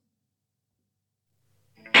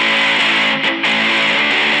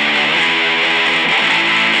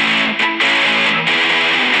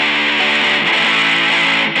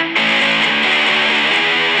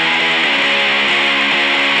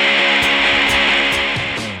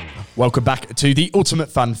Welcome back to the Ultimate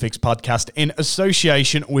Fan Fix podcast in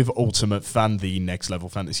association with Ultimate Fan, the next level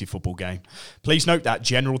fantasy football game. Please note that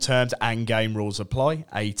general terms and game rules apply,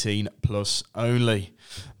 18 plus only.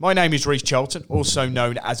 My name is Reece Charlton, also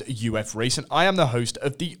known as UF Recent. I am the host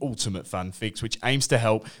of the Ultimate Fan Fix, which aims to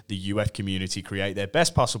help the UF community create their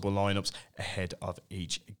best possible lineups ahead of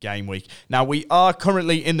each game week. Now, we are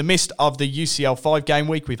currently in the midst of the UCL 5 game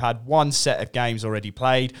week. We've had one set of games already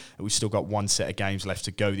played, and we've still got one set of games left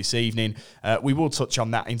to go this evening. We will touch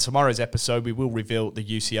on that in tomorrow's episode. We will reveal the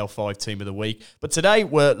UCL 5 team of the week. But today,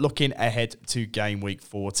 we're looking ahead to game week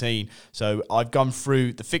 14. So I've gone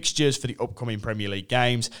through the fixtures for the upcoming Premier League games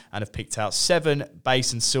and have picked out 7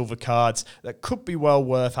 base and silver cards that could be well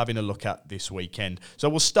worth having a look at this weekend. So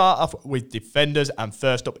we'll start off with defenders, and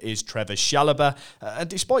first up is Trevor Chalobah. And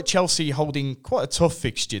despite Chelsea holding quite a tough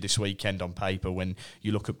fixture this weekend on paper, when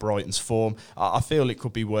you look at Brighton's form, I feel it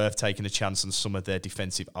could be worth taking a chance on some of their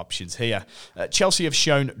defensive options here. Chelsea have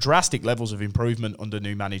shown drastic levels of improvement under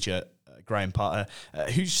new manager Graham Potter,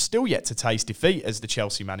 who's still yet to taste defeat as the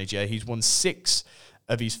Chelsea manager. He's won 6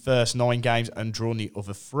 of his first 9 games and drawn the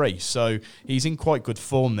other 3. So he's in quite good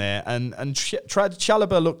form there. And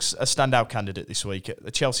Chalobah looks a standout candidate this week.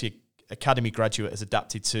 The Chelsea Academy graduate has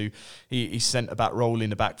adapted to his centre-back role in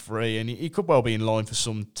the back 3, and he could well be in line for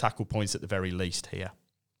some tackle points at the very least here.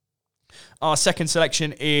 Our second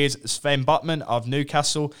selection is Sven Botman of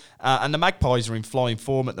Newcastle, and the Magpies are in flying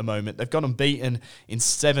form at the moment. They've gone unbeaten in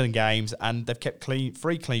 7 games, and they've kept 3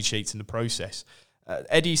 clean sheets in the process.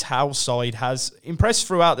 Eddie's Howe side has impressed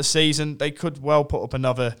throughout the season. They could well put up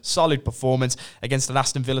another solid performance against an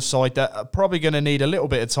Aston Villa side that are probably going to need a little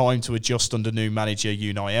bit of time to adjust under new manager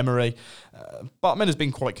Unai Emery. Botman has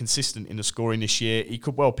been quite consistent in the scoring this year. He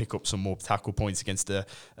could well pick up some more tackle points against a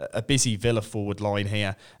busy Villa forward line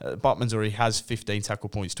here. Botman's already has 15 tackle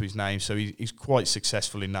points to his name, so he's quite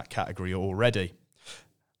successful in that category already.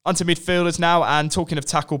 Onto midfielders now, and talking of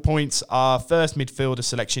tackle points, our first midfielder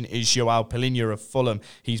selection is João Palhinha of Fulham.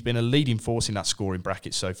 He's been a leading force in that scoring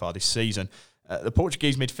bracket so far this season. The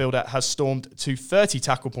Portuguese midfielder has stormed to 30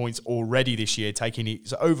 tackle points already this year, taking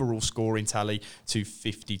his overall scoring tally to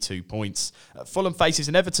 52 points. Fulham faces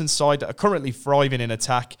an Everton side that are currently thriving in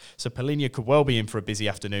attack, so Palhinha could well be in for a busy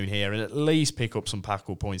afternoon here and at least pick up some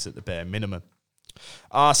tackle points at the bare minimum.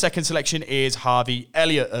 Our second selection is Harvey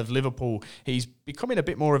Elliott of Liverpool. He's becoming a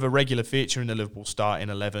bit more of a regular feature in the Liverpool starting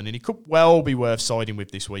 11, and he could well be worth siding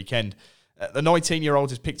with this weekend. The 19-year-old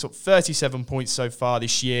has picked up 37 points so far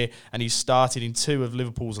this year, and he's started in 2 of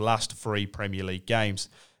Liverpool's last 3 Premier League games.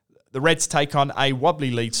 The Reds take on a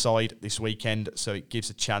wobbly Leeds side this weekend, so it gives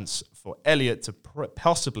a chance for Elliott to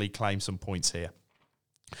possibly claim some points here.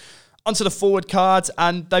 Onto the forward cards,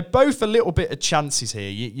 and they're both a little bit of chances here.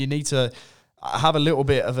 You need to have a little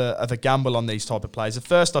bit of a gamble on these type of players. The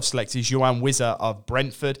first I've selected is Johan Wizza of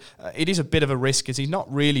Brentford. It is a bit of a risk as he's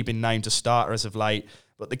not really been named a starter as of late,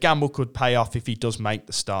 but the gamble could pay off if he does make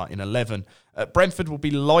the start in 11. Brentford will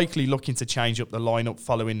be likely looking to change up the lineup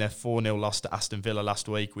following their 4-0 loss to Aston Villa last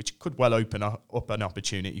week, which could well open up an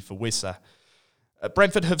opportunity for Wizza.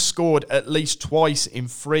 Brentford have scored at least twice in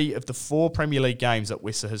 3 of the 4 Premier League games that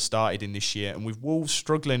Wizza has started in this year, and with Wolves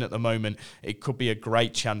struggling at the moment, it could be a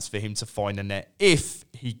great chance for him to find a net if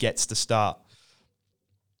he gets to start.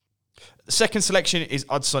 The second selection is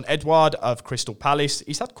Odsonne Edouard of Crystal Palace.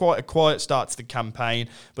 He's had quite a quiet start to the campaign,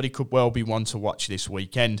 but he could well be one to watch this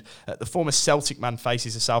weekend. The former Celtic man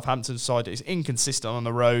faces a Southampton side that is inconsistent on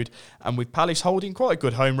the road, and with Palace holding quite a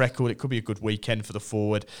good home record, it could be a good weekend for the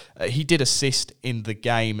forward. He did assist in the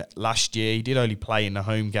game last year. He did only play in the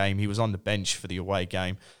home game. He was on the bench for the away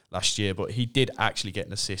game last year, but he did actually get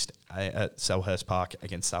an assist at Selhurst Park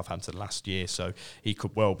against Southampton last year, so he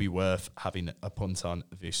could well be worth having a punt on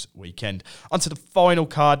this weekend. Onto the final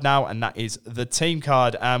card now, and that is the team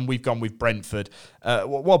card, and we've gone with Brentford.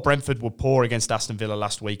 While Brentford were poor against Aston Villa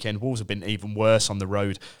last weekend, Wolves have been even worse on the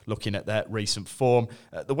road looking at their recent form.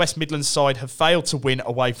 The West Midlands side have failed to win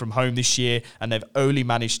away from home this year, and they've only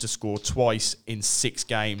managed to score twice in 6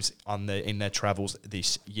 games in their travels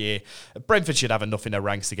this year. Brentford should have enough in their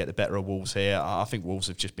ranks to get the better of Wolves here. I think Wolves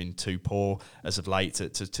have just been too poor as of late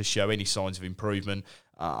to show any signs of improvement.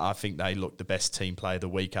 I think they look the best team player of the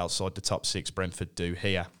week outside the top 6. Brentford do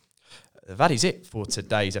here. That is it for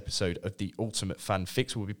today's episode of the Ultimate Fan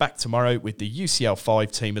Fix. We'll be back tomorrow with the UCL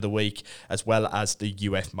 5 team of the week, as well as the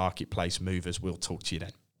UF Marketplace movers. We'll talk to you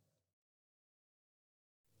then.